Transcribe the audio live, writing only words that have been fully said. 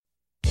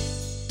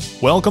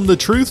Welcome to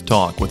Truth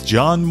Talk with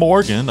John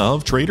Morgan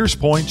of Traders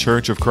Point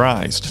Church of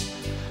Christ.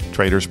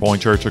 Traders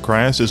Point Church of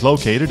Christ is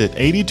located at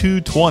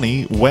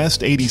 8220 West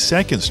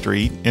 82nd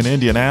Street in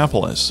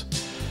Indianapolis.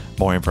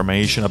 More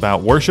information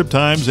about worship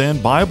times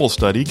and Bible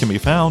study can be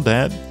found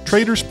at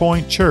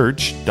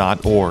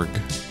traderspointchurch.org.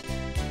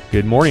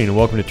 Good morning and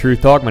welcome to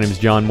Truth Talk. My name is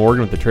John Morgan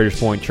with the Traders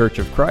Point Church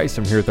of Christ.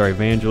 I'm here with our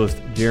evangelist,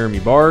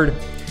 Jeremy Bard.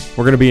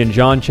 We're going to be in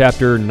John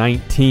chapter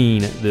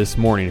 19 this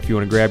morning, if you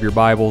want to grab your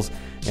Bibles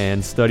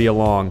and study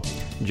along.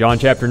 John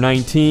chapter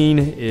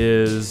 19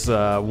 is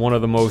one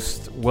of the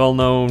most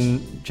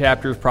well-known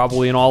chapters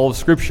probably in all of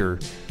Scripture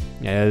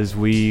as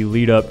we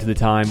lead up to the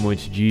time in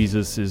which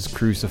Jesus is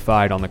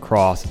crucified on the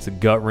cross. It's a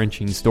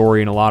gut-wrenching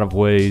story in a lot of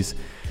ways.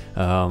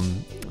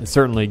 It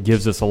certainly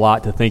gives us a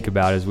lot to think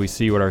about as we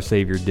see what our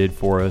Savior did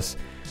for us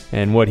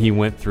and what He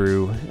went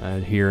through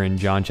here in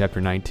John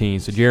chapter 19.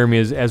 So Jeremy,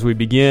 as we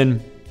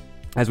begin,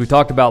 as we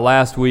talked about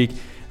last week,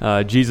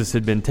 Jesus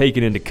had been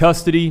taken into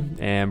custody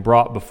and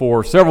brought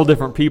before several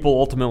different people,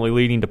 ultimately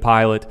leading to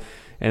Pilate,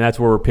 and that's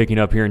where we're picking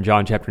up here in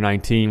John chapter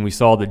 19. We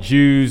saw the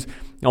Jews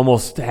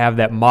almost have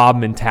that mob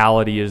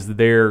mentality as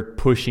they're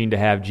pushing to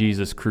have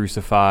Jesus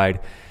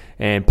crucified,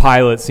 and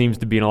Pilate seems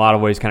to be in a lot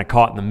of ways kind of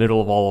caught in the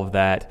middle of all of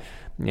that.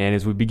 And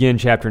as we begin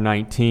chapter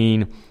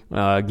 19,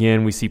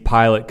 again, we see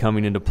Pilate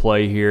coming into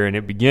play here, and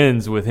it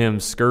begins with him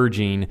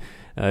scourging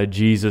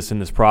Jesus in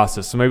this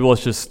process. So maybe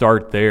let's just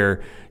start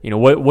there. You know,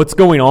 what's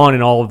going on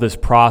in all of this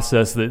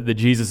process that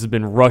Jesus has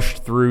been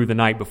rushed through the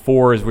night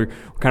before as we're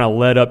kind of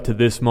led up to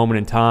this moment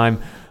in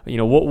time? You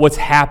know, what's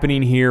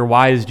happening here?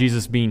 Why is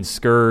Jesus being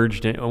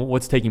scourged? And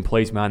what's taking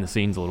place behind the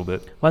scenes a little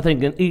bit? Well, I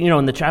think,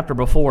 in the chapter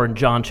before, in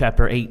John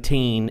chapter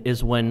 18,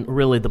 is when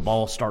really the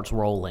ball starts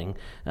rolling.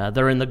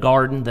 They're in the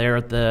garden there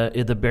at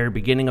the very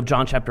beginning of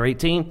John chapter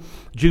 18.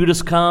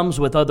 Judas comes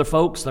with other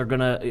folks. They're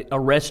going to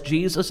arrest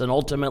Jesus, and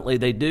ultimately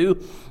they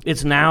do.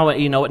 It's now, at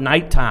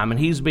nighttime, and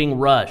he's being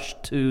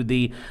rushed to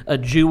the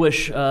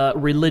Jewish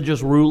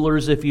religious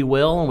rulers, if you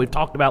will. And we've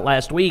talked about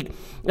last week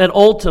that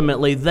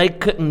ultimately they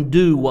couldn't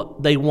do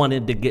what they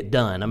wanted to get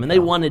done. I mean, they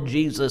wanted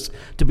Jesus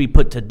to be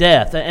put to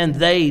death, and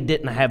they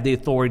didn't have the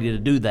authority to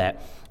do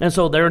that. And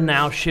so they're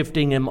now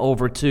shifting him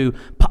over to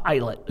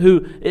Pilate,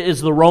 who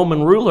is the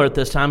Roman ruler at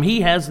this time. He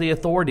has the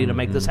authority to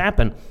make this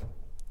happen.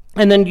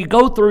 And then you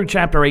go through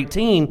chapter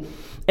 18,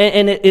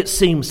 and it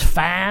seems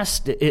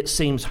fast, it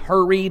seems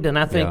hurried, and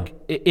I think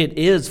it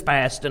is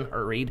fast and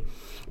hurried.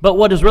 But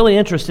what is really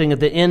interesting at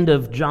the end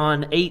of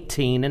John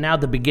 18 and now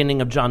the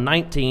beginning of John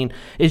 19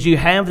 is you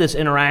have this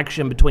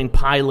interaction between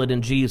Pilate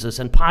and Jesus,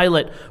 and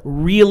Pilate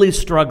really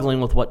struggling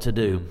with what to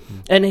do.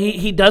 And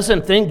he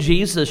doesn't think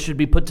Jesus should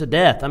be put to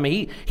death. I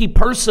mean, he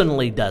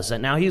personally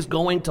doesn't. Now, he's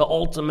going to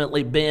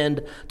ultimately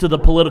bend to the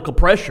political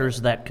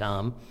pressures that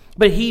come,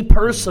 but he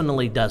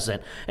personally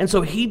doesn't. And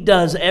so he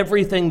does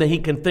everything that he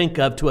can think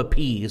of to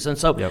appease. And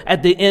so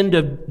at the end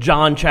of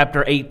John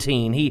chapter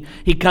 18, he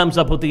comes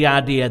up with the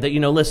idea that,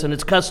 listen,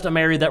 it's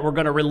customary that we're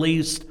going to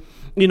release,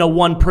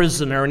 one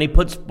prisoner. And he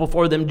puts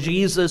before them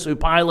Jesus, who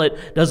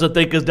Pilate doesn't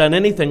think has done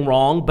anything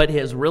wrong, but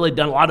has really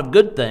done a lot of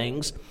good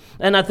things.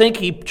 And I think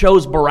he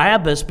chose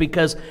Barabbas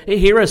because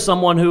here is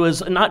someone who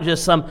is not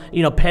just some,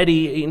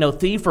 petty,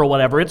 thief or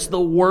whatever. It's the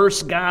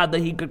worst guy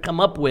that he could come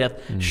up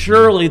with.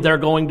 Surely they're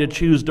going to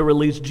choose to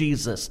release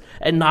Jesus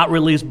and not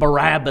release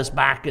Barabbas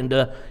back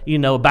into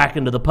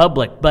the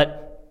public.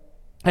 But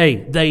hey,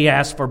 they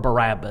asked for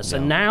Barabbas.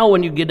 And now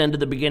when you get into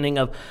the beginning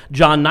of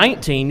John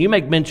 19, you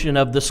make mention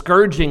of the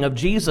scourging of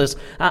Jesus.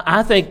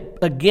 I think,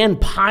 again,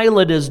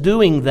 Pilate is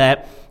doing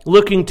that,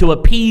 looking to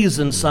appease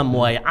in some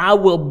way. I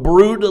will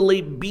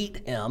brutally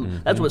beat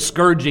him. That's what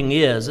scourging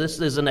is. This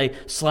isn't a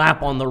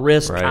slap on the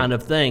wrist kind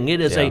of thing. It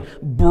is a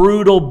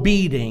brutal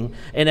beating.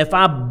 And if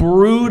I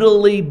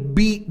brutally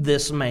beat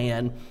this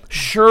man,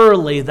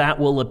 surely that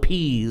will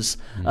appease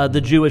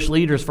the Jewish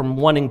leaders from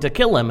wanting to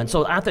kill him. And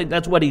so I think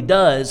that's what he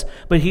does,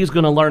 but he's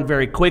going to learn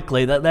very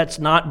quickly that that's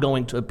not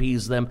going to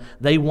appease them.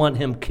 They want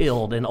him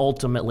killed, and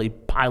ultimately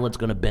Pilate's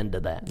going to bend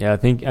to that. Yeah, I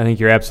think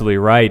you're absolutely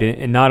right.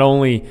 And not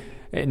only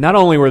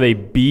were they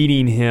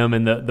beating him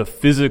and the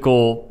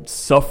physical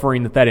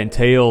suffering that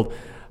entailed,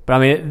 but I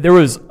mean, there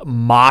was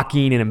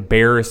mocking and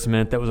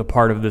embarrassment that was a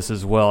part of this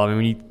as well. I mean,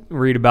 when you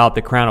read about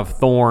the crown of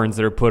thorns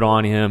that are put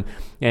on him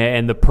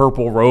and the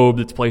purple robe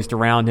that's placed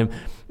around him,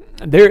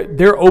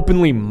 they're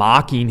openly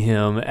mocking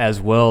him as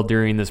well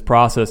during this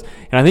process.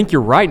 And I think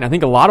you're right. And I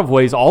think a lot of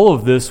ways, all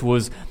of this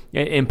was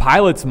in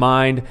Pilate's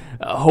mind,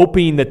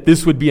 hoping that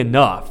this would be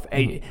enough.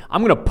 Hey,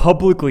 I'm going to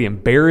publicly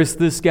embarrass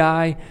this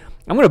guy.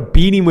 I'm going to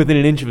beat him within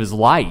an inch of his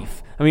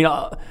life. I mean,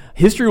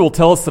 history will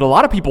tell us that a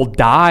lot of people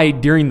died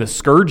during the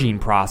scourging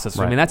process.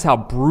 Right. I mean, that's how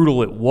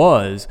brutal it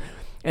was.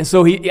 And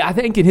so I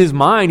think in his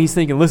mind, he's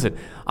thinking, listen,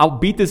 I'll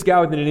beat this guy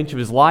within an inch of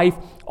his life.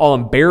 I'll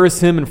embarrass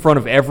him in front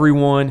of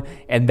everyone,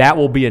 and that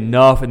will be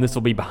enough, and this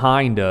will be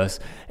behind us.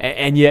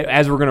 And yet,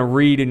 as we're going to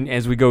read and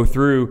as we go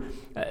through,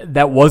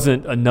 that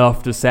wasn't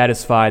enough to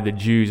satisfy the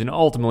Jews, and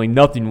ultimately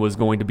nothing was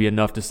going to be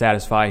enough to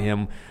satisfy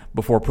him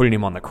before putting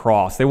him on the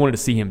cross. They wanted to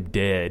see him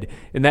dead,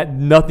 and that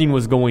nothing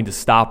was going to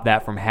stop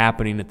that from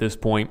happening at this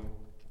point.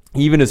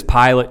 Even as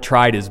Pilate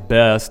tried his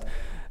best,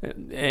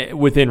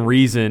 within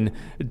reason,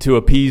 to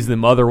appease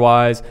them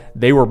otherwise,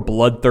 they were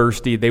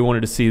bloodthirsty. They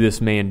wanted to see this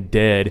man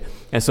dead.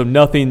 And so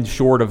nothing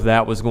short of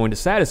that was going to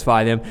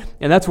satisfy them.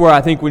 And that's where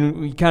I think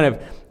when we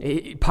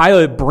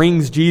Pilate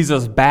brings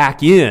Jesus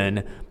back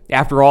in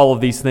after all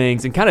of these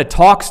things and kind of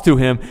talks to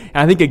him. And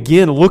I think,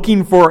 again,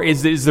 looking for,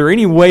 is there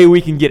any way we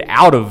can get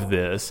out of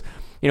this?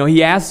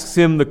 He asks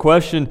him the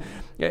question,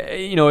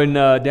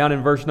 down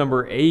in verse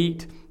number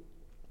 8,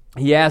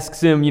 he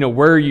asks him,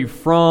 where are you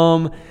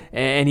from?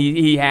 And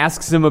he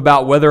asks him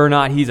about whether or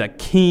not he's a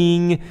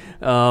king.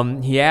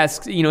 He's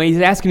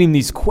asking him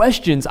these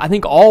questions, I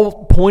think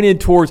all pointed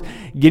towards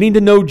getting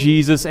to know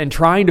Jesus and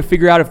trying to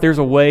figure out if there's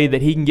a way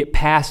that he can get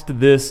past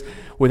this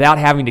without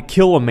having to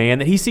kill a man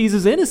that he sees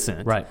as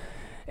innocent. Right.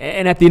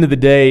 And at the end of the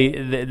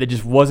day, that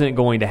just wasn't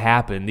going to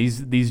happen.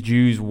 These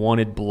Jews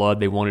wanted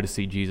blood. They wanted to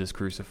see Jesus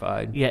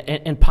crucified. Yeah,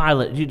 and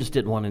Pilate, you just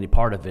didn't want any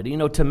part of it.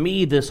 To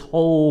me, this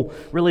whole,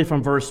 really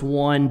from verse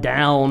 1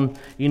 down,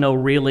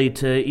 really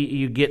to,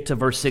 you get to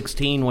verse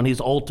 16 when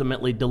he's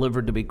ultimately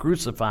delivered to be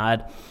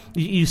crucified,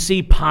 you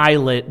see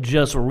Pilate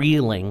just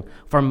reeling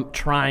from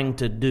trying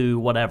to do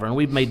whatever. And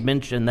we've made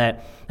mention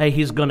that, hey,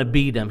 he's going to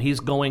beat him.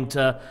 He's going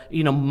to,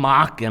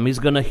 mock him. He's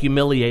going to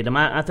humiliate him.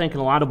 I think in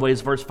a lot of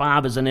ways, verse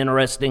 5 is an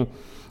interesting,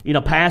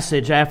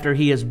 passage. After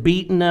he has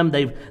beaten them,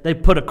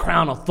 they've put a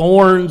crown of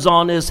thorns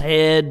on his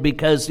head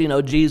because,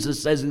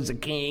 Jesus says he's a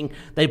king.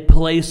 They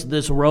placed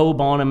this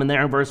robe on him. And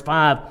there in verse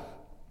 5,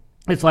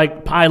 it's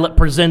like Pilate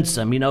presents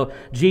him.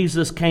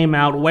 Jesus came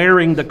out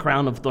wearing the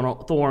crown of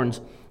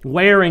thorns,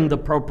 wearing the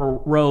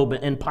purple robe,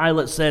 and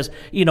Pilate says,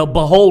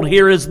 behold,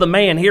 here is the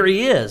man, here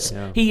he is.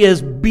 Yeah. He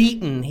is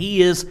beaten,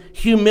 he is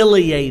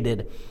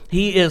humiliated,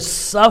 he is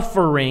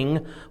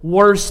suffering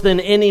worse than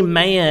any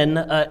man,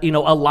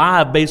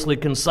 alive basically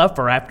can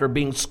suffer after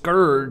being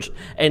scourged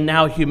and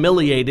now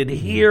humiliated.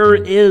 Here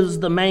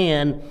is the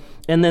man.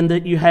 And then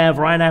that you have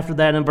right after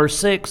that in verse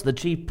 6, the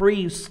chief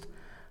priests,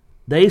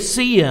 they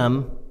see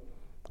him,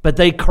 but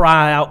they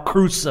cry out,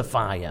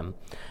 crucify him.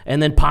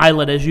 And then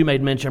Pilate, as you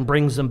made mention,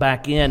 brings them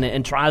back in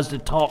and tries to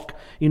talk,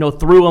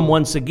 through them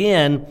once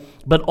again.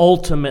 But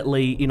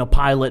ultimately,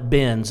 Pilate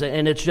bends.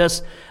 And it's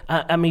just,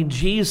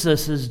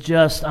 Jesus is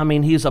just,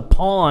 he's a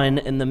pawn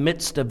in the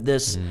midst of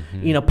this,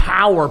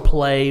 power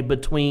play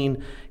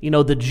between,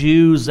 the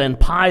Jews and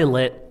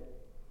Pilate.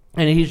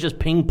 And he's just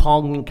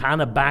ping-ponging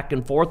kind of back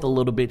and forth a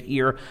little bit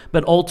here.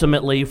 But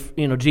ultimately,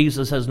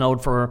 Jesus has known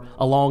for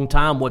a long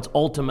time what's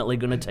ultimately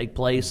going to take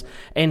place.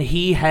 And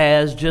he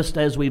has, just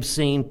as we've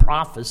seen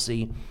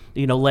prophecy,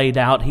 laid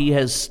out, he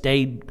has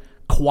stayed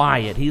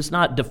quiet. He's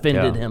not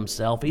defended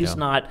himself. He's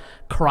not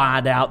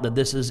cried out that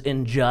this is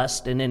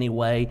unjust in any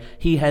way.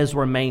 He has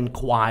remained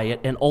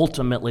quiet and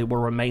ultimately will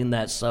remain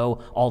that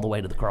so all the way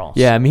to the cross.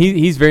 Yeah,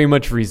 he's very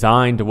much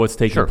resigned to what's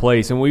taking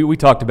place. And we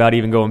talked about,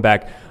 even going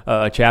back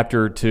a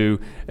chapter or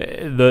two,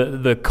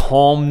 the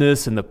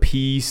calmness and the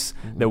peace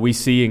that we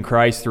see in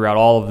Christ throughout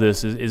all of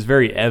this is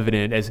very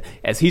evident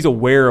as he's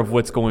aware of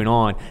what's going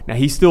on. Now,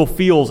 he still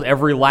feels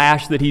every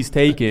lash that he's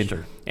taken.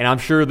 Sure. And I'm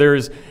sure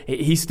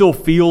he still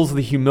feels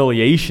the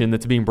humiliation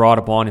that's being brought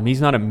upon him.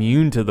 He's not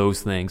immune to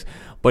those things.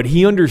 But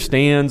he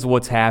understands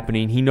what's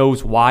happening. He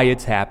knows why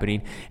it's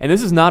happening. And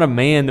this is not a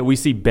man that we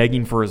see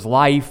begging for his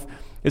life.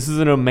 This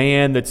isn't a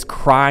man that's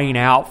crying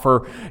out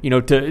for,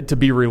 to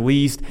be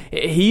released.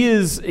 He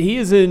is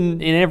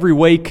in every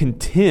way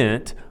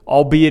content,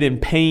 albeit in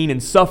pain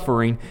and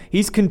suffering.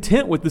 He's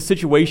content with the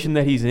situation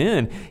that he's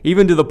in,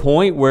 even to the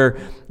point where,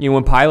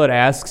 when Pilate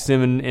asks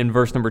him in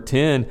verse number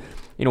 10,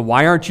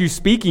 why aren't you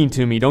speaking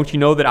to me? Don't you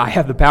know that I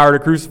have the power to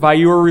crucify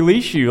you or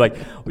release you? Like,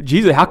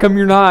 Jesus, how come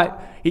you're not?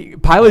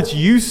 Pilate's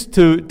used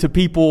to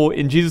people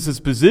in Jesus'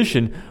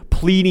 position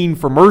pleading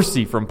for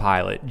mercy from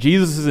Pilate.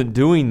 Jesus isn't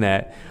doing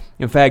that.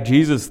 In fact,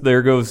 Jesus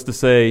there goes to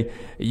say,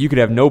 you could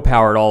have no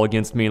power at all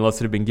against me unless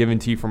it had been given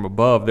to you from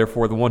above.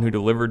 Therefore, the one who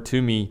delivered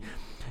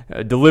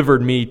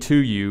me to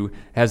you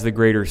has the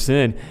greater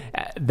sin.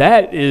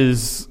 That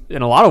is,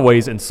 in a lot of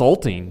ways,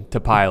 insulting to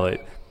Pilate.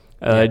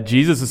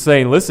 Jesus is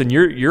saying, listen,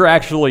 you're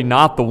actually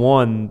not the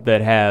one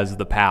that has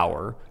the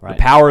power. Right.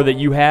 The power that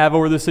you have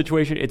over this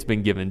situation, it's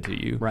been given to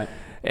you. Right.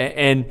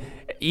 And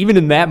even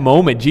in that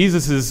moment,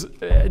 Jesus is,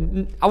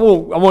 I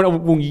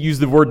won't use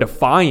the word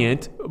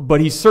defiant,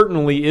 but he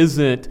certainly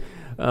isn't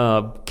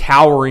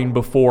cowering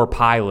before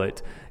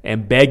Pilate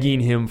and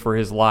begging him for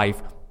his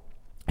life.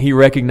 He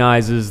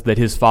recognizes that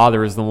his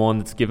Father is the one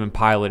that's given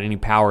Pilate any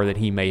power that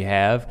he may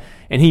have,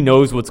 and he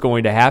knows what's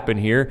going to happen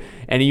here,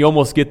 and you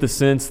almost get the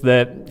sense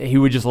that he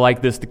would just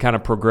like this to kind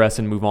of progress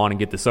and move on and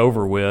get this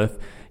over with.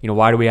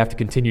 why do we have to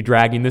continue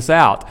dragging this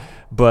out?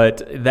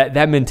 But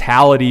that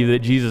mentality that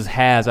Jesus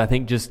has, I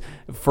think, just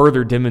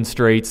further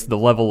demonstrates the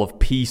level of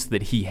peace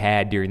that he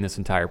had during this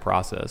entire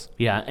process.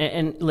 Yeah,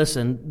 and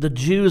listen, the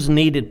Jews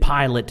needed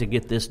Pilate to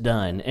get this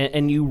done,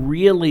 and you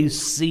really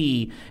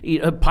see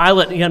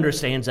Pilate. He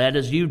understands that,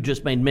 as you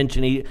just made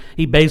mention.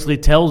 He basically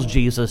tells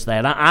Jesus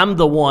that I'm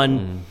the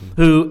one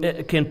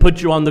who can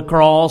put you on the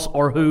cross,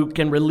 or who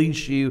can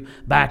release you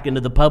back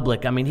into the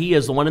public. I mean, he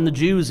is the one, and the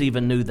Jews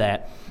even knew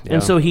that,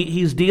 and so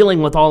he's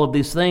dealing with all of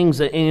these things,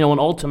 and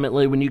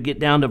ultimately, when you get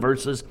down to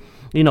verses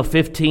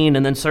 15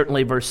 and then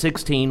certainly verse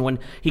 16, when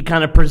he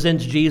kind of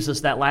presents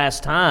Jesus that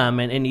last time,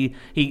 and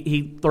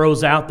he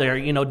throws out there,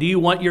 do you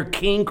want your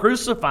king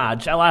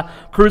crucified? Shall I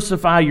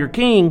crucify your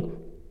king?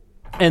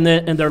 And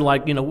they're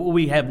like,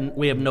 we have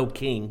no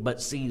king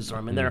but Caesar.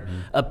 I mean, they're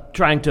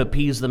trying to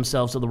appease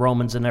themselves to the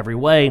Romans in every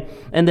way.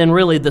 And then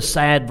really the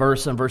sad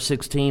verse in verse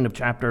 16 of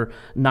chapter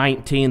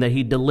 19, that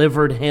he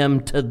delivered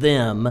him to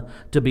them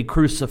to be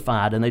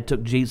crucified, and they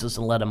took Jesus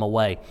and led him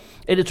away.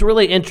 And it's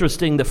really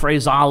interesting, the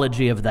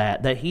phraseology of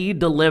that he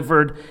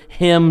delivered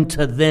him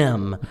to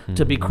them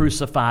to be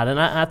crucified.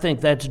 And I think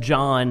that's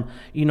John,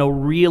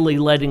 really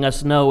letting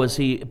us know as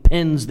he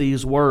pens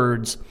these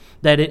words,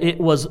 that it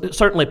was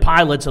certainly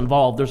Pilate's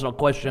involved. There's no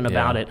question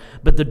about it.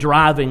 But the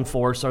driving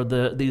force are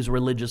these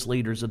religious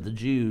leaders of the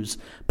Jews.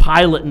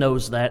 Pilate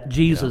knows that.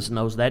 Jesus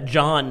knows that.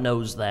 John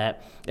knows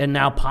that. And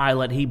now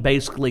Pilate, he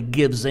basically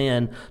gives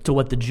in to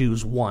what the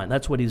Jews want.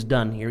 That's what he's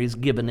done here. He's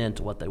given in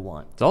to what they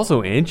want. It's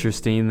also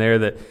interesting there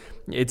that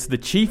it's the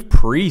chief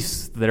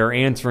priests that are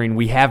answering,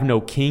 "We have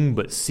no king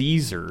but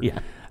Caesar." Yeah.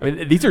 I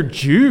mean, these are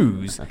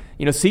Jews.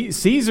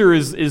 Caesar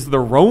is the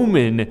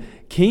Roman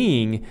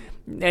king.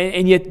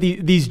 And yet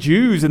these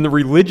Jews and the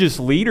religious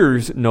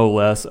leaders, no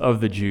less,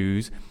 of the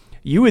Jews,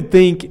 you would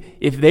think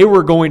if they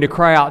were going to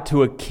cry out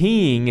to a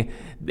king,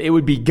 it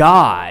would be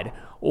God,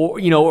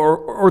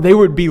 or they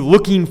would be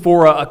looking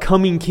for a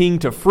coming king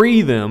to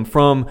free them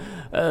from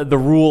the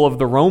rule of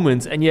the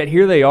Romans. And yet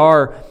here they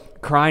are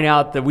crying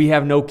out that we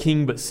have no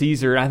king but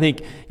Caesar. And I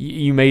think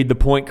you made the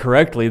point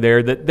correctly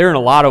there, that they're in a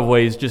lot of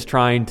ways just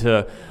trying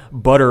to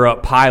butter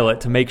up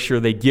Pilate to make sure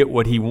they get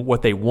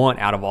what they want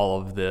out of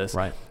all of this.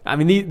 Right. I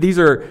mean, these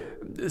are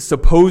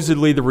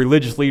supposedly the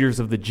religious leaders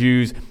of the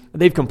Jews.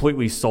 They've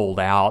completely sold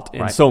out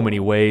in so many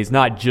ways,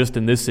 not just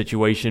in this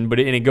situation, but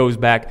it goes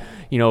back,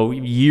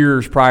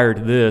 years prior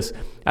to this.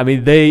 I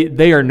mean,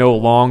 they are no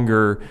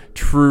longer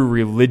true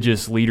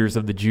religious leaders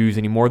of the Jews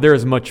anymore. They're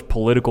as much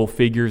political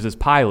figures as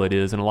Pilate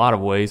is in a lot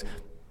of ways.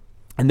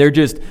 And they're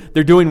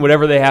doing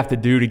whatever they have to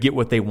do to get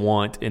what they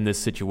want in this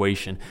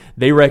situation.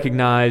 They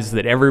recognize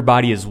that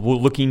everybody is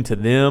looking to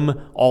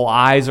them. All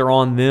eyes are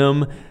on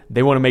them.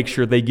 They want to make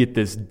sure they get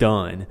this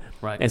done.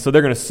 Right. And so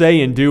they're going to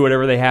say and do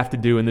whatever they have to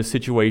do in this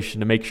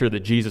situation to make sure that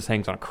Jesus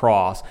hangs on a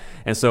cross.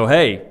 And so,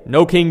 hey,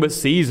 no king but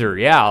Caesar.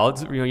 Yeah,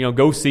 let's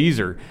go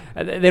Caesar.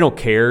 They don't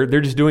care. They're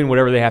just doing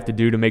whatever they have to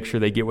do to make sure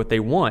they get what they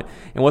want.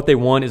 And what they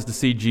want is to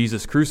see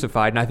Jesus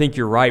crucified. And I think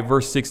you're right.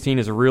 Verse 16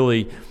 is a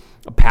really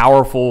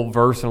powerful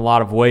verse in a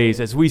lot of ways.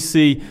 As we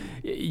see,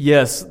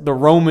 yes, the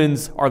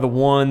Romans are the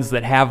ones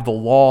that have the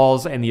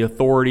laws and the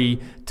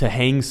authority to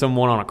hang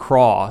someone on a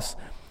cross,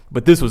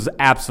 but this was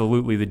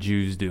absolutely the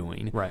Jews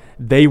doing. Right.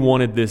 They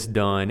wanted this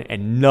done,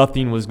 and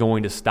nothing was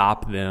going to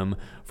stop them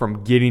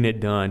from getting it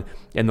done.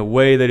 And the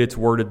way that it's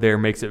worded there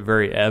makes it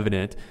very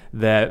evident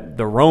that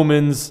the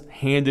Romans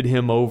handed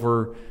him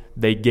over.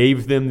 They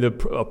gave them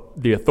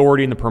the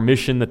authority and the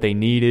permission that they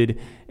needed,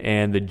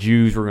 and the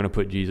Jews were going to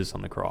put Jesus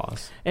on the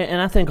cross.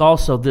 And I think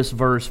also this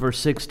verse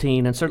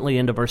 16, and certainly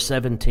into verse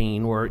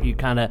 17, where you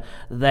kind of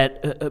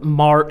that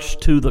march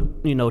to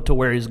to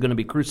where he's going to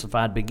be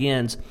crucified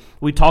begins.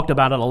 We talked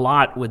about it a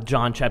lot with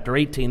John chapter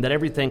 18, that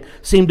everything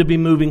seemed to be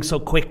moving so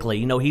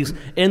quickly. He's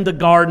in the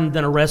garden,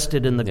 then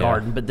arrested in the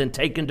garden, but then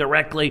taken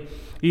directly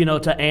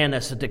to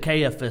Annas and to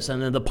Caiaphas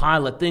and then the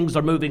Pilate. Things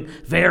are moving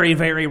very,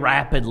 very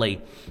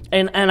rapidly.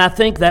 And I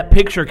think that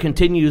picture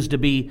continues to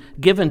be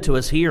given to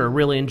us here,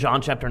 really, in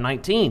John chapter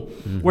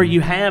 19, where you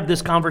have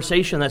this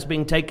conversation that's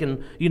being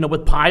taken,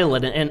 with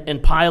Pilate.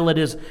 And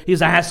Pilate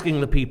he's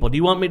asking the people, do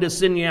you want me to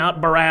send you out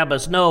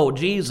Barabbas? No,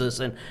 Jesus.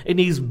 And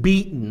he's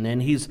beaten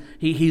and he's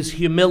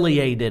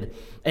humiliated.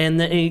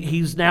 And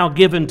he's now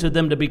given to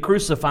them to be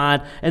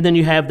crucified. And then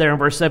you have there in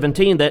verse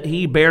 17 that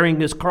he, bearing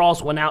his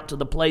cross, went out to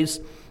the place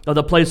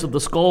of the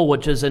skull,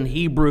 which is in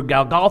Hebrew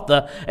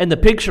Golgotha. And the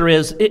picture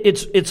is,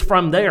 it's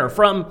from there,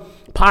 from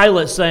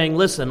Pilate saying,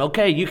 listen,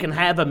 okay, you can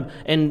have him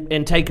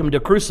and take him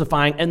to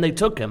crucifying. And they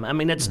took him. I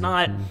mean, it's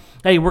not,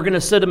 hey, we're going to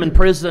sit him in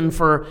prison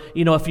for,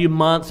 a few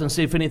months and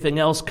see if anything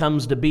else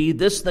comes to be.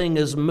 This thing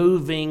is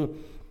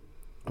moving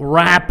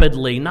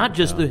rapidly, not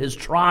just through his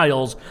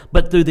trials,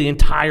 but through the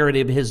entirety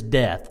of his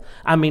death.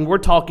 I mean, we're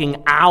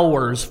talking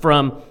hours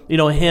from,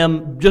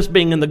 him just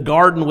being in the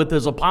garden with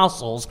his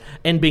apostles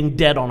and being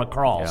dead on a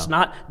cross,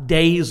 not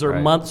days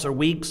or months or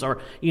weeks or,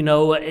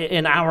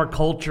 in our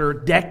culture,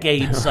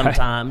 decades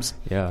sometimes.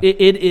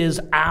 It is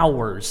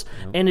hours.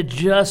 And it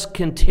just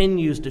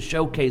continues to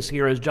showcase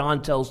here as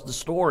John tells the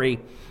story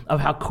of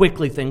how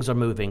quickly things are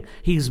moving.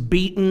 He's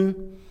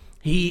beaten,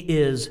 he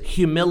is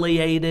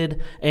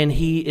humiliated, and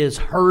he is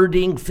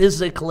hurting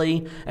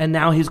physically, and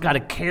now he's got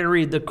to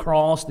carry the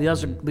cross. The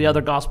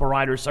other gospel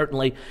writers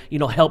certainly,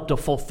 help to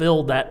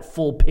fulfill that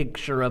full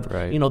picture of,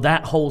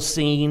 that whole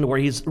scene where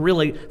he's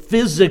really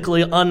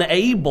physically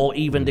unable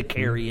even to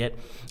carry it.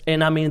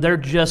 And I mean, they're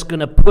just going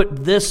to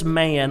put this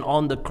man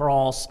on the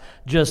cross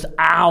just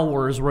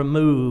hours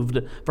removed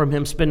from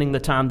him spending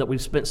the time that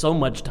we've spent so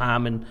much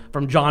time in,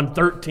 from John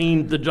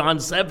 13 to John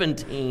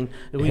 17,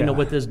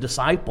 with his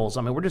disciples.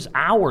 I mean, we're just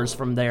hours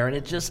from there. And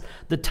it's just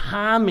the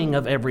timing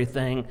of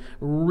everything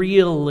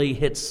really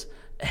hits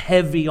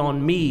heavy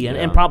on me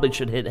and probably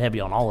should hit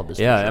heavy on all of us.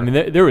 Yeah, sure. I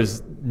mean, there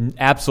was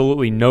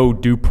absolutely no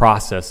due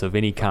process of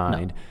any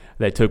kind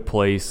that took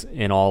place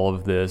in all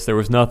of this. There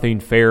was nothing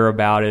fair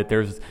about it.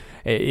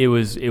 It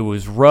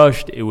was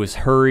rushed. It was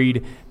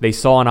hurried. They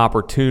saw an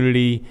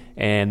opportunity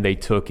and they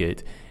took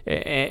it.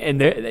 And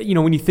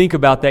when you think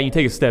about that, you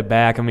take a step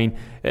back. I mean,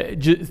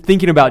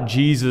 thinking about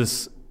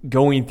Jesus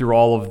going through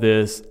all of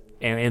this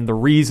and the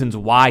reasons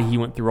why he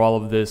went through all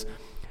of this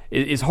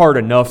is hard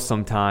enough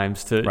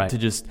sometimes to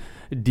just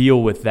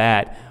deal with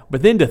that.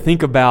 But then to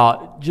think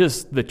about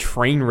just the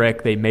train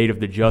wreck they made of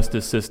the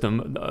justice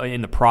system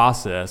in the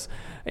process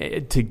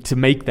to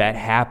make that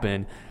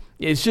happen,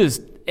 it's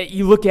just.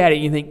 You look at it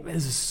and you think,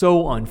 this is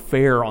so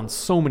unfair on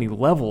so many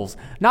levels.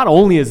 Not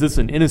only is this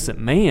an innocent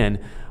man,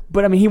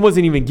 but I mean, he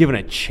wasn't even given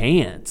a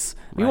chance.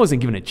 He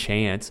wasn't given a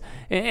chance.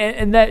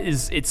 And that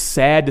is, it's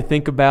sad to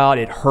think about.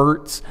 It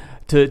hurts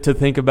to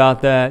think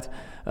about that.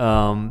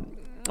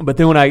 But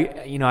then when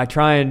I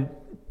try and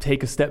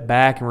take a step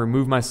back and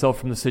remove myself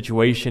from the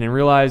situation and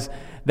realize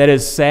that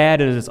as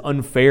sad and as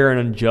unfair and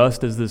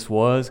unjust as this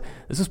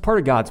is part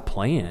of God's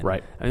plan.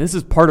 Right. I mean, this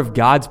is part of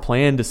God's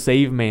plan to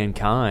save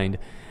mankind.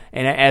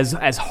 And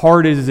as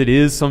hard as it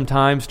is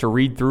sometimes to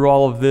read through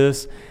all of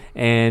this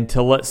and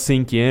to let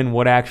sink in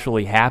what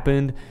actually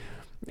happened,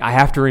 I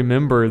have to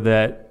remember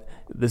that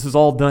this is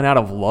all done out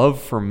of love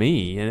for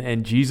me.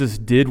 And Jesus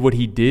did what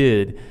he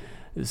did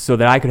so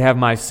that I could have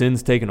my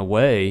sins taken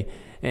away.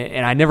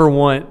 And I never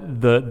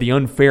want the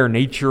unfair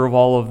nature of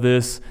all of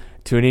this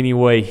to in any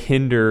way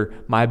hinder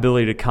my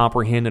ability to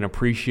comprehend and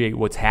appreciate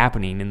what's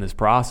happening in this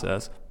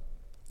process.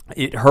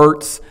 It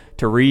hurts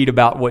to read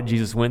about what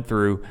Jesus went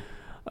through,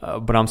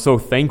 but I'm so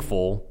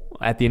thankful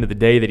at the end of the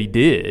day that he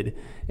did.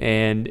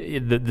 And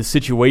the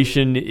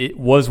situation, it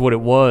was what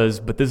it was,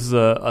 but this is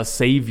a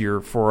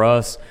Savior for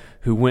us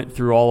who went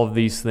through all of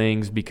these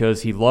things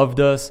because he loved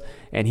us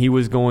and he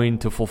was going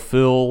to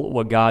fulfill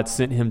what God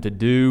sent him to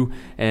do.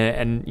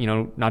 And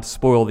not to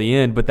spoil the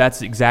end, but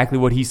that's exactly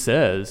what he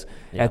says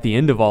at the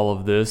end of all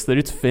of this, that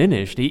it's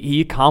finished.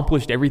 He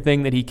accomplished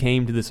everything that he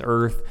came to this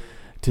earth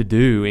to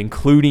do,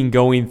 including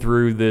going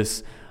through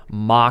this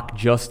mock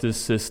justice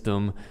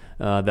system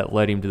that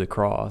led him to the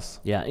cross.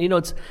 Yeah,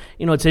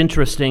 it's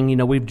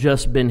interesting. We've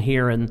just been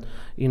here in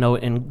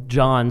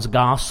John's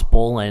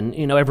gospel,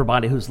 and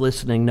everybody who's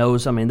listening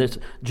knows. I mean,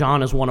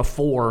 John is one of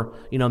four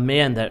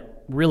men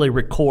that really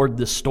record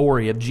the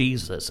story of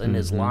Jesus and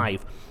his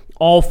life.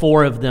 All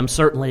four of them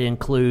certainly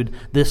include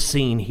this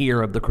scene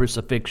here of the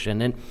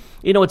crucifixion. And,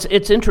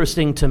 it's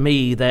interesting to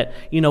me that,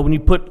 when you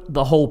put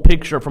the whole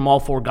picture from all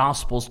four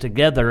Gospels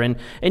together and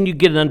you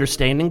get an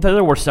understanding that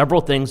there were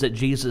several things that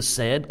Jesus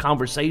said,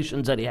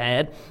 conversations that he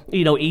had,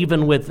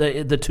 even with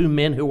the two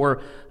men who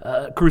were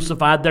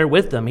crucified there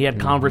with them. He had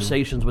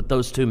conversations with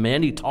those two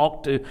men. He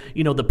talked to,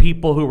 the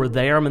people who were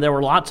there. I mean, there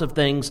were lots of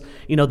things,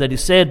 that he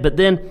said. But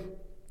then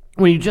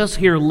when you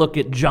just look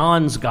at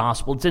John's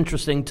Gospel, it's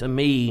interesting to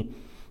me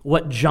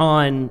what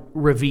John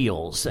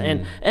reveals.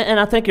 And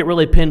I think it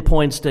really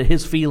pinpoints to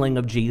his feeling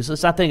of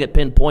Jesus. I think it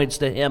pinpoints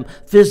to him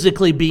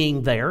physically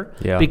being there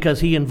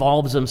because he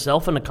involves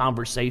himself in a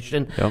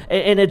conversation. Yep.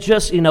 And it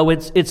just,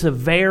 it's a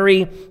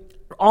very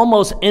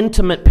almost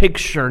intimate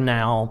picture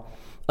now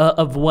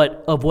of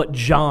what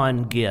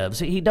John gives.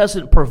 He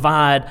doesn't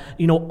provide,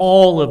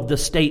 all of the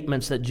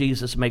statements that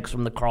Jesus makes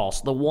from the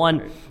cross. The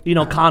one,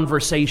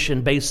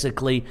 conversation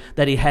basically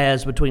that he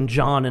has between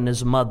John and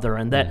his mother,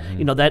 and that,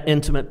 that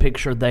intimate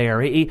picture there.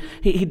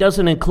 He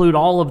doesn't include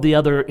all of the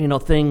other,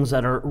 things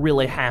that are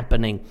really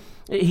happening.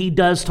 He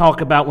does talk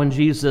about when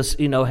Jesus,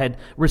 had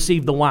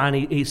received the wine,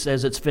 he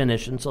says it's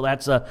finished. And so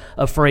that's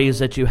a phrase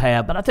that you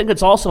have. But I think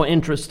it's also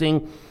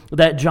interesting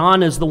that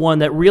John is the one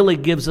that really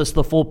gives us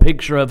the full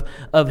picture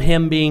of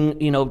him being,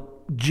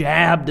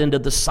 jabbed into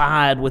the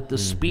side with the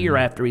spear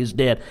after he's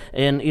dead.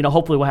 And,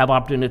 hopefully we'll have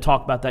opportunity to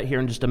talk about that here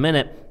in just a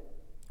minute.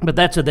 But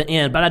that's at the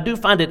end. But I do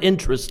find it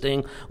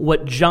interesting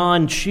what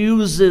John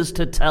chooses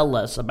to tell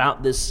us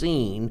about this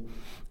scene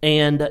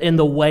and in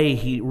the way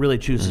he really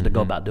chooses to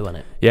go about doing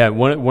it. Yeah,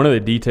 one of the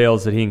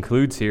details that he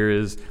includes here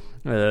is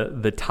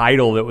the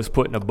title that was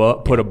put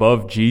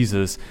above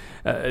Jesus.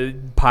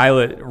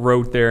 Pilate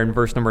wrote there in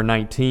verse number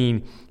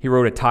 19, he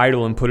wrote a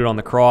title and put it on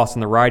the cross,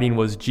 and the writing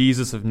was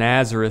Jesus of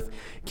Nazareth,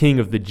 King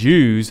of the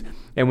Jews.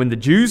 And when the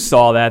Jews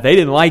saw that, they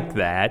didn't like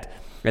that,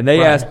 and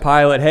they asked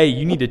Pilate, hey,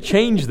 you need to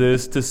change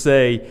this to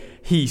say,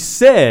 he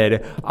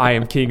said, I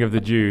am King of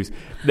the Jews.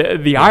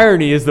 The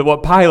irony is that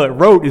what Pilate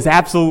wrote is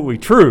absolutely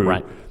true.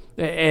 Right.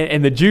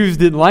 And the Jews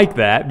didn't like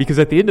that, because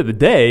at the end of the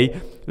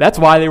day, that's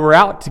why they were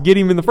out to get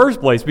him in the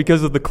first place,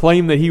 because of the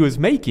claim that he was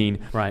making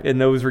in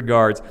those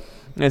regards.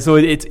 And so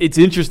it's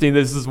interesting.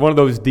 This is one of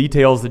those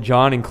details that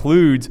John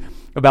includes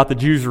about the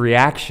Jews'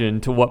 reaction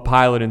to what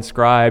Pilate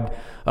inscribed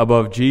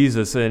above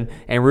Jesus. And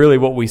really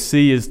what we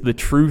see is the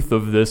truth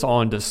of this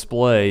on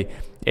display.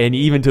 And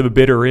even to the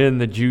bitter end,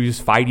 the Jews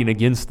fighting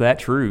against that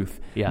truth.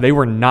 Yeah. They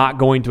were not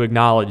going to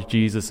acknowledge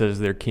Jesus as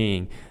their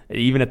king.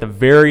 Even at the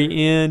very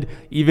end,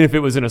 even if it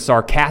was in a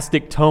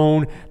sarcastic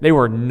tone, they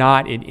were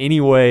not in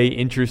any way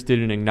interested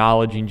in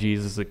acknowledging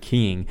Jesus as a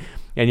king.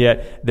 And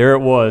yet, there it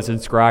was,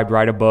 inscribed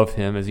right above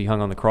him as he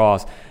hung on the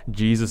cross,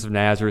 Jesus of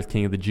Nazareth,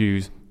 King of the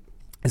Jews.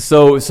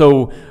 So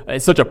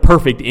it's such a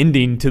perfect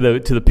ending to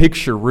the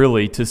picture,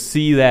 really, to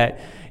see that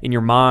in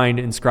your mind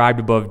inscribed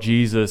above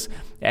Jesus,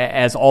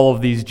 as all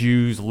of these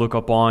Jews look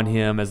upon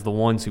him as the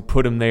ones who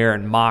put him there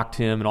and mocked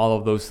him and all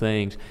of those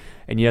things.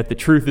 And yet the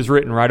truth is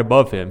written right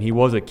above him. He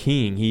was a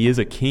king. He is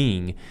a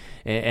king.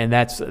 And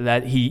that's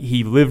that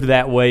he lived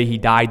that way, he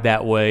died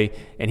that way,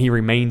 and he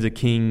remains a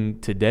king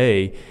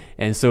today.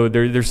 And so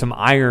there's some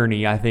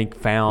irony, I think,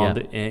 found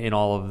in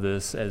all of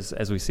this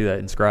as we see that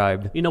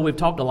inscribed. We've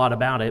talked a lot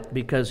about it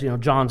because,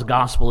 John's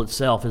gospel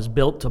itself is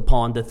built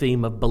upon the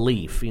theme of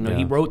belief.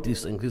 He wrote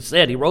these things. He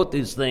said he wrote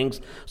these things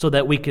so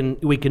that we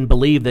can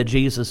believe that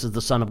Jesus is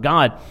the Son of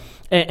God.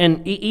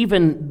 And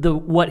even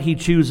what he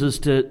chooses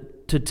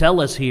to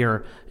tell us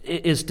here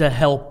is to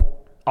help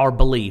our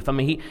belief. I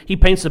mean, he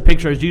paints a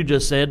picture, as you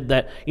just said,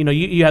 that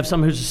you have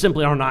some who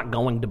simply are not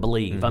going to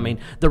believe. Mm-hmm. I mean,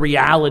 the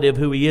reality of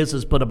who he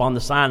is put up on the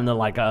sign, and they're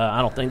like,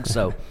 I don't think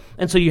so.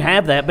 And so you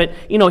have that. But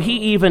he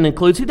even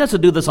includes, he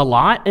doesn't do this a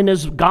lot in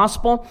his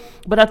gospel,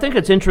 but I think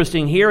it's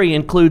interesting here. He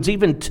includes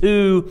even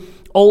 2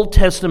 Old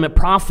Testament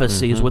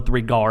prophecies with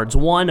regards.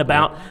 One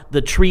about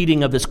the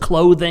treating of his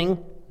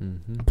clothing.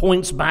 Mm-hmm.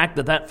 Points back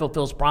that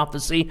fulfills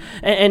prophecy,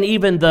 and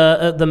even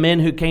the men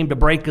who came to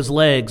break his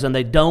legs and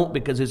they don't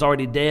because he's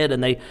already dead,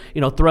 and they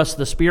thrust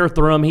the spear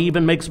through him. He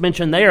even makes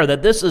mention there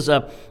that this is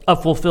a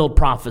fulfilled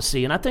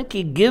prophecy, and I think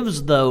he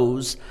gives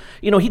those.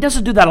 He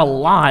doesn't do that a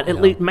lot. At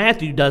least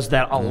Matthew does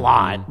that a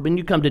lot. When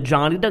you come to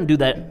John, he doesn't do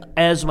that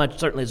as much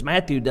certainly as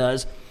Matthew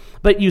does.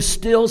 But you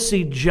still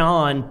see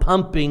John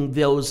pumping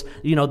those,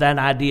 that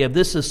idea of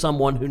this is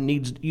someone who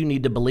you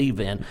need to believe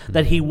in,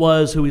 that he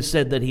was who he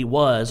said that he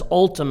was,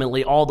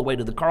 ultimately all the way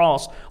to the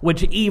cross,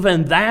 which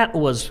even that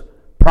was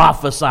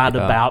prophesied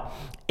about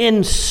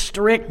in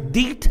strict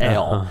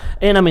detail.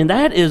 And I mean,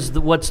 that is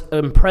what's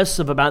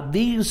impressive about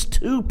these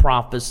 2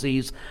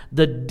 prophecies,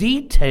 the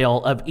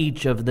detail of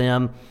each of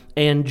them.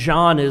 And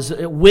John is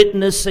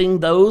witnessing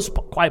those,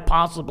 quite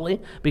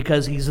possibly,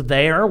 because he's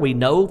there. We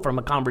know from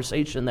a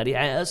conversation that he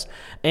has.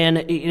 And,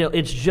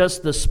 it's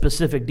just the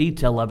specific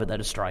detail of it that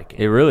is striking.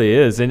 It really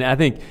is. And I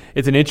think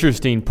it's an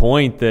interesting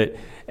point that,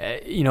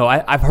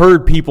 I've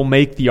heard people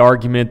make the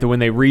argument that when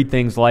they read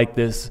things like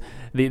this,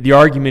 the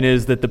argument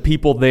is that the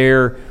people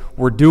there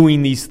were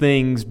doing these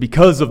things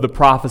because of the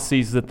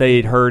prophecies that they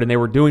had heard, and they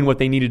were doing what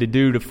they needed to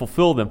do to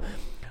fulfill them.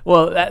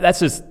 Well,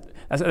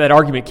 that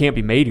argument can't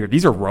be made here.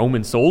 These are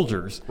Roman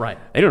soldiers. Right.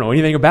 They don't know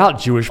anything about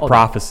Jewish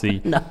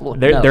prophecy. No.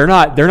 They're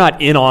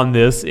not in on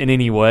this in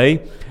any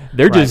way.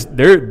 They're just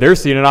they're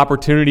seeing an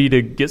opportunity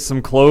to get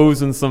some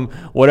clothes and some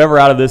whatever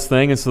out of this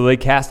thing, and so they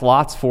cast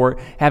lots for it,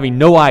 having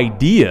no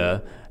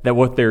idea that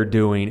what they're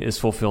doing is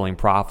fulfilling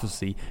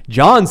prophecy.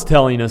 John's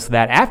telling us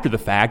that after the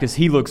fact, as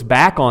he looks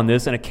back on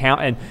this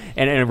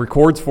and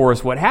records for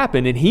us what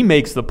happened, and he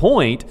makes the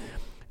point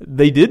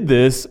they did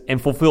this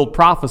and fulfilled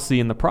prophecy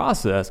in the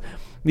process.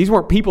 These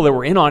weren't people that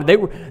were in on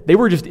it. They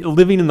were just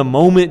living in the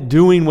moment,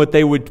 doing what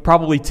they would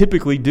probably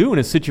typically do in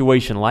a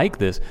situation like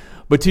this.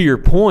 But to your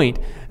point,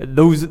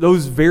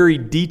 those very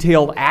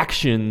detailed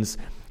actions,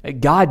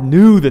 God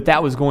knew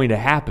that was going to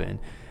happen.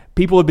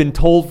 People have been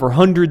told for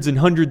hundreds and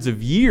hundreds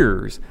of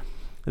years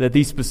that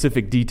these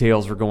specific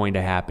details were going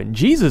to happen.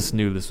 Jesus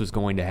knew this was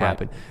going to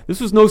happen. Right. This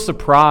was no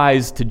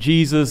surprise to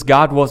Jesus.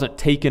 God wasn't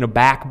taken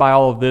aback by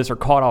all of this or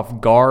caught off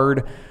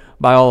guard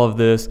by all of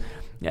this.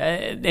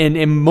 And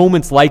in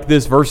moments like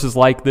this, verses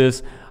like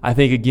this, I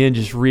think, again,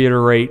 just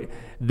reiterate,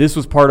 this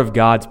was part of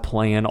God's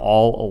plan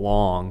all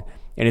along.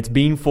 And it's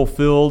being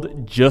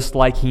fulfilled just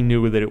like he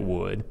knew that it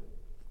would.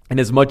 And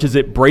as much as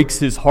it breaks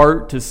his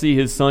heart to see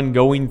his son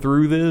going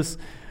through this,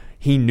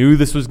 he knew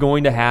this was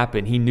going to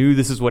happen. He knew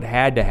this is what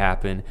had to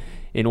happen.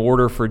 in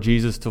order for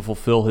Jesus to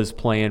fulfill his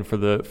plan for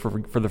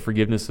the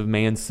forgiveness of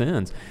man's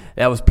sins.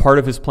 That was part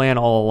of his plan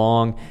all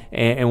along,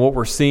 and what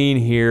we're seeing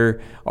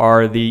here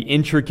are the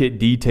intricate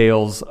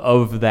details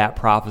of that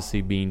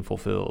prophecy being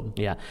fulfilled.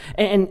 Yeah,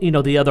 and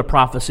the other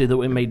prophecy that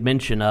we made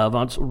mention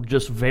of,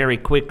 just very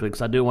quickly,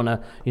 because I do want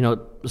to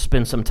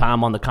spend some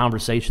time on the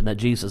conversation that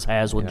Jesus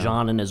has with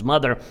John and his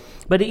mother,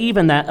 but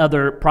even that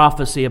other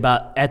prophecy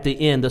about at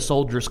the end the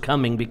soldiers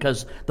coming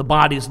because the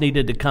bodies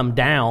needed to come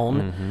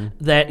down,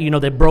 that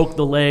they broke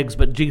the legs,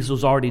 but Jesus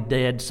was already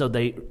dead, so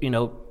they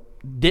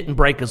didn't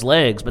break his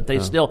legs, but they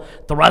still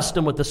thrust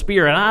him with the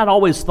spear. And I'd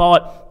always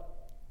thought,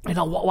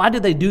 why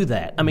did they do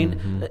that? I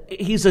mean,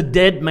 he's a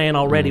dead man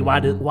already. Why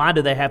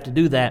do they have to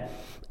do that?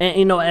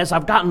 And as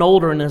I've gotten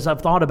older and as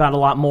I've thought about it a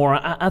lot more,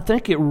 I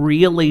think it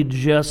really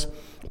just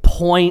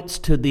points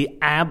to the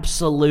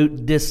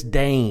absolute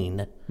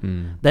disdain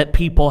that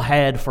people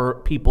had for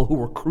people who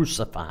were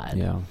crucified.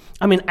 Yeah.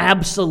 I mean,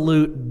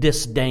 absolute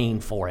disdain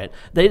for it.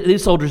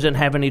 These soldiers didn't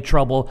have any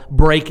trouble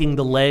breaking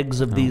the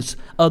legs of these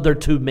other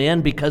two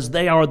men because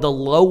they are the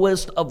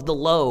lowest of the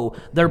low.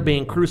 They're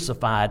being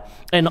crucified.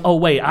 And, oh,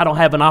 wait, I don't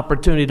have an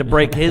opportunity to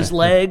break his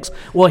legs?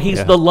 Well,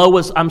 he's the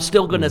lowest. I'm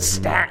still going to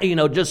stab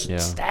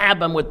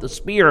him with the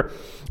spear.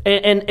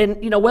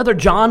 And whether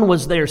John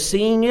was there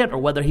seeing it or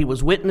whether he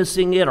was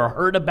witnessing it or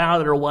heard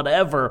about it or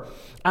whatever,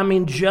 I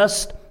mean,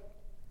 just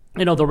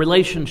the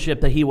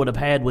relationship that he would have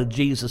had with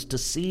Jesus, to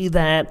see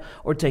that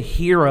or to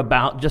hear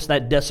about just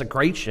that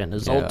desecration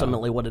is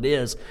ultimately what it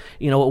is.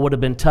 It would have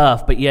been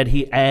tough, but yet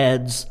he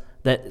adds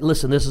that,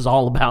 listen, this is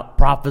all about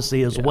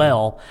prophecy as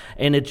well.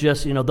 And it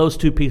just, those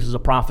two pieces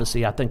of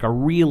prophecy I think are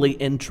really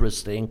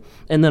interesting.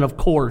 And then, of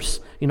course,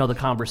 the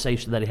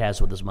conversation that he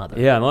has with his mother.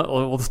 Yeah,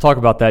 let's talk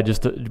about that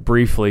just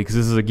briefly, because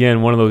this is,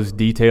 again, one of those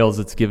details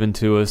that's given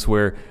to us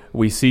where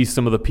we see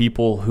some of the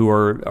people who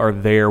are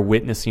there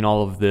witnessing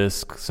all of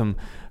this, some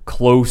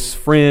close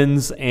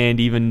friends and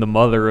even the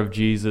mother of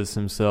Jesus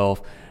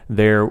himself,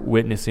 they're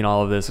witnessing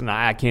all of this. And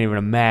I can't even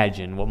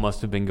imagine what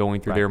must have been going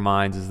through their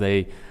minds as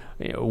they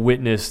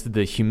witnessed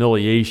the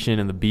humiliation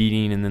and the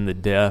beating and then the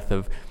death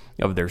of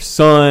their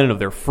son, of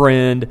their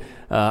friend,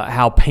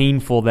 how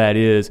painful that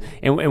is.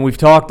 And we've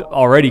talked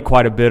already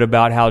quite a bit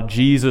about how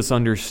Jesus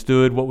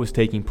understood what was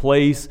taking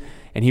place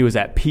and he was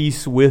at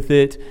peace with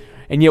it.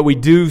 And yet we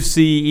do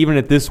see, even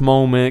at this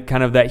moment,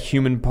 kind of that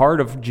human part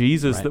of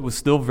Jesus that was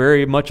still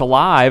very much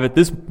alive at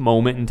this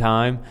moment in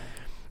time,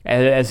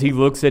 as he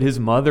looks at his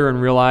mother and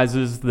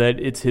realizes that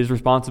it's his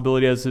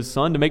responsibility as his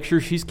son to make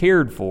sure she's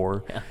cared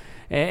for. Yeah.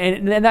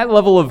 And that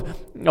level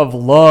of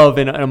love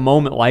in a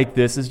moment like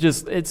this is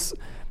just, it's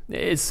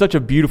such a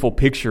beautiful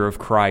picture of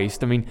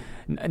Christ. I mean,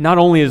 not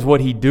only is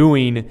what he's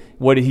doing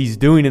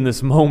in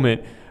this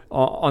moment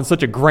on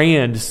such a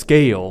grand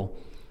scale,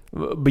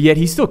 but yet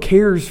he still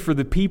cares for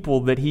the people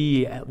that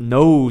he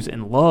knows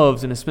and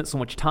loves and has spent so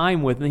much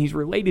time with and he's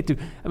related to.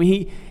 I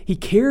mean, he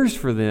cares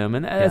for them,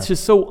 and that's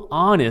just so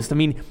honest. I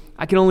mean,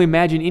 I can only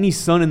imagine any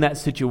son in that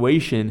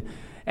situation,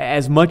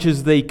 as much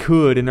as they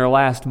could in their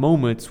last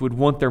moments, would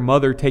want their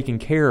mother taken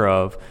care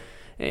of.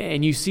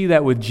 And you see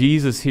that with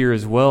Jesus here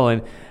as well.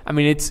 And I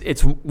mean,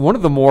 it's one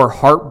of the more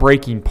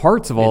heartbreaking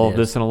parts of all of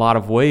this in a lot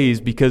of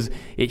ways, because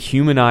it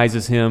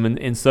humanizes him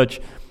in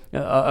such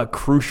a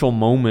crucial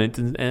moment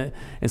and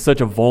such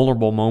a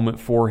vulnerable moment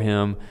for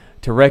him,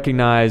 to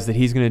recognize that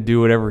he's going to do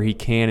whatever he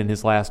can in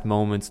his last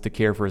moments to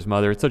care for his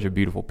mother. It's such a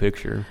beautiful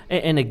picture.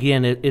 And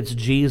again, it's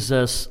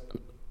Jesus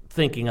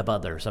thinking of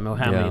others. I mean,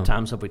 how many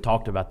times have we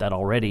talked about that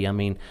already? I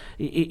mean,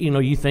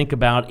 you think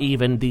about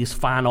even these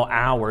final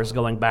hours,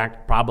 going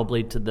back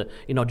probably to the,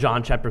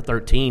 John chapter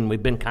 13,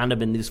 we've been kind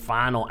of in these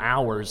final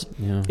hours.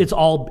 Yeah. It's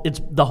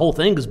the whole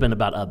thing has been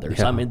about others.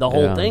 Yeah. I mean, the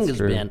whole thing has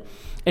been.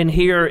 And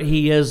here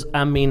he is,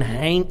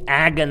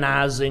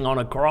 agonizing on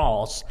a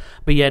cross,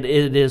 but yet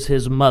it is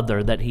his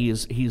mother that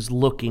he's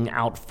looking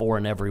out for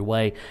in every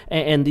way.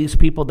 And these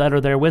people that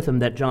are there with him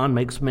that John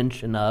makes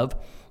mention of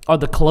are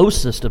the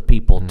closest of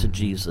people to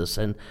Jesus,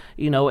 and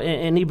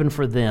and even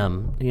for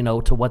them,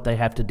 to what they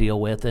have to deal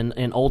with,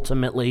 and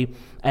ultimately,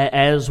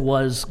 as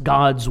was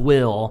God's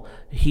will,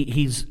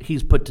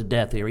 he's put to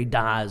death here. He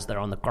dies there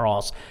on the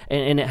cross,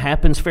 and it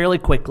happens fairly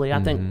quickly.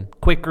 I think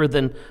quicker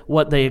than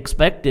what they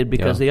expected,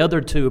 because the other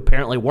two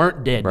apparently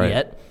weren't dead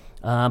yet.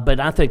 But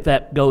I think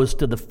that goes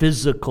to the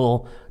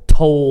physical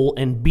toll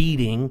and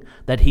beating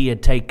that he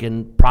had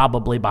taken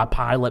probably by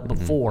Pilate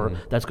before.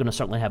 That's going to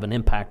certainly have an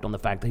impact on the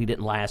fact that he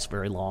didn't last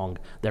very long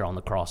there on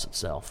the cross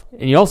itself.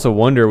 And you also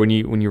wonder when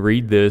you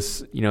read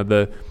this,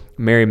 the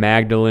Mary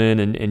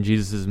Magdalene and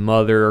Jesus'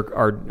 mother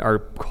are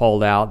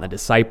called out, and the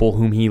disciple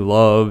whom he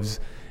loves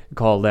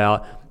called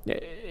out.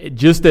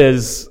 Just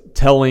as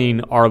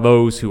telling are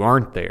those who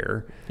aren't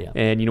there. Yeah.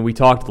 And we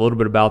talked a little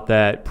bit about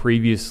that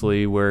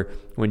previously, where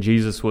when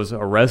Jesus was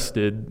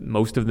arrested,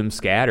 most of them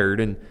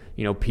scattered, and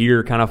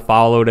Peter kind of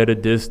followed at a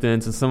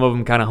distance, and some of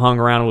them kind of hung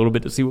around a little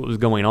bit to see what was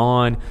going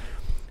on.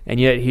 And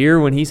yet here,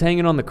 when he's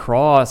hanging on the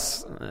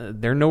cross,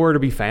 they're nowhere to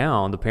be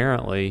found,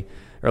 apparently,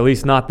 or at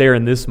least not there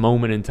in this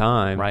moment in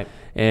time. Right.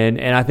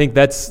 And I think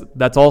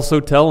that's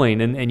also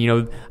telling.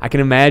 And I can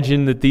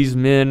imagine that these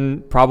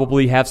men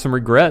probably have some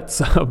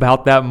regrets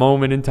about that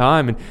moment in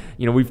time.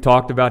 And we've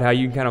talked about how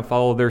you can kind of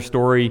follow their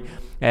story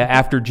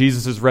after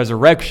Jesus'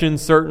 resurrection,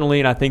 certainly,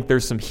 and I think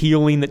there's some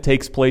healing that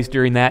takes place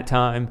during that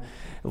time,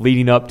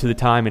 leading up to the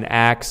time in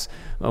Acts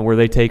where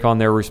they take on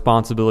their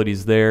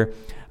responsibilities there.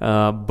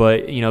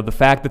 But the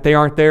fact that they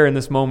aren't there in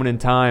this moment in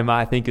time,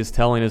 I think, is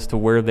telling us to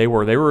where they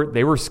were.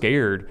 They were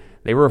scared.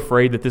 They were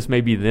afraid that this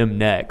may be them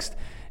next.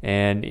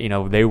 And,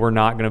 they were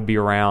not going to be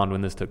around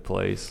when this took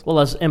place. Well,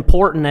 as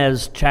important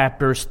as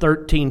chapters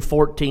 13,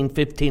 14,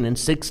 15, and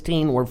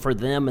 16 were for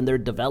them and their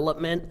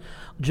development,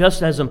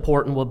 just as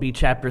important will be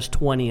chapters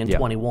 20 and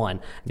 21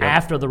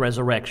 after the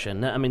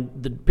resurrection. I mean,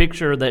 the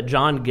picture that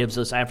John gives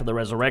us after the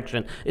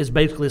resurrection is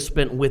basically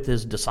spent with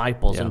his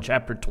disciples in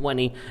chapter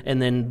 20,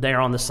 and then they're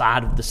on the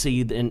side of the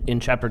sea in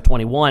chapter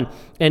 21.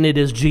 And it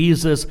is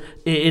Jesus,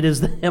 it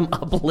is them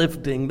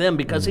uplifting them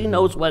because he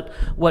knows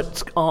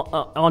what's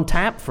on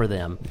tap for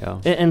them.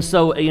 Yeah. And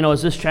so,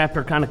 as this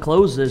chapter kind of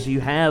closes, you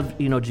have,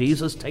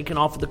 Jesus taken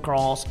off the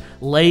cross,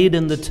 laid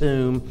in the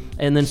tomb,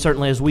 and then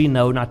certainly, as we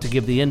know, not to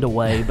give the end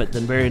away, but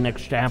then very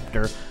next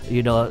chapter,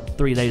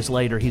 3 days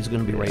later, he's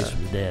going to be raised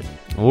from the dead.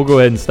 We'll go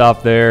ahead and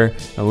stop there.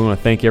 We want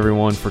to thank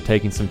everyone for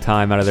taking some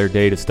time out of their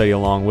day to study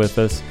along with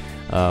us.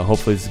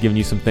 Hopefully this has given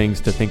you some things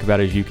to think about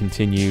as you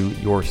continue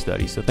your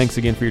study. So thanks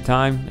again for your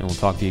time, and we'll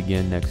talk to you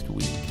again next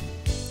week.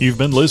 You've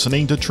been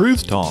listening to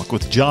Truth Talk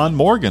with John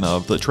Morgan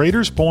of the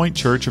Traders Point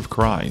Church of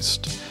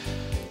Christ.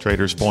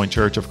 Traders Point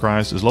Church of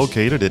Christ is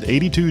located at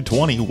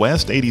 8220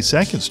 West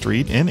 82nd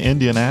Street in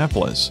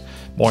Indianapolis.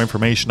 More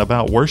information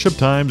about worship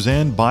times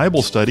and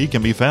Bible study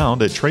can be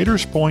found at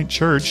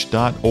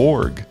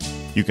traderspointchurch.org.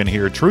 You can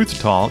hear Truth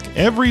Talk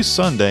every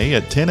Sunday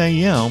at 10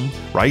 a.m.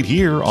 right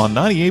here on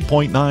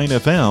 98.9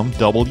 FM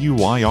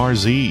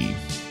WYRZ.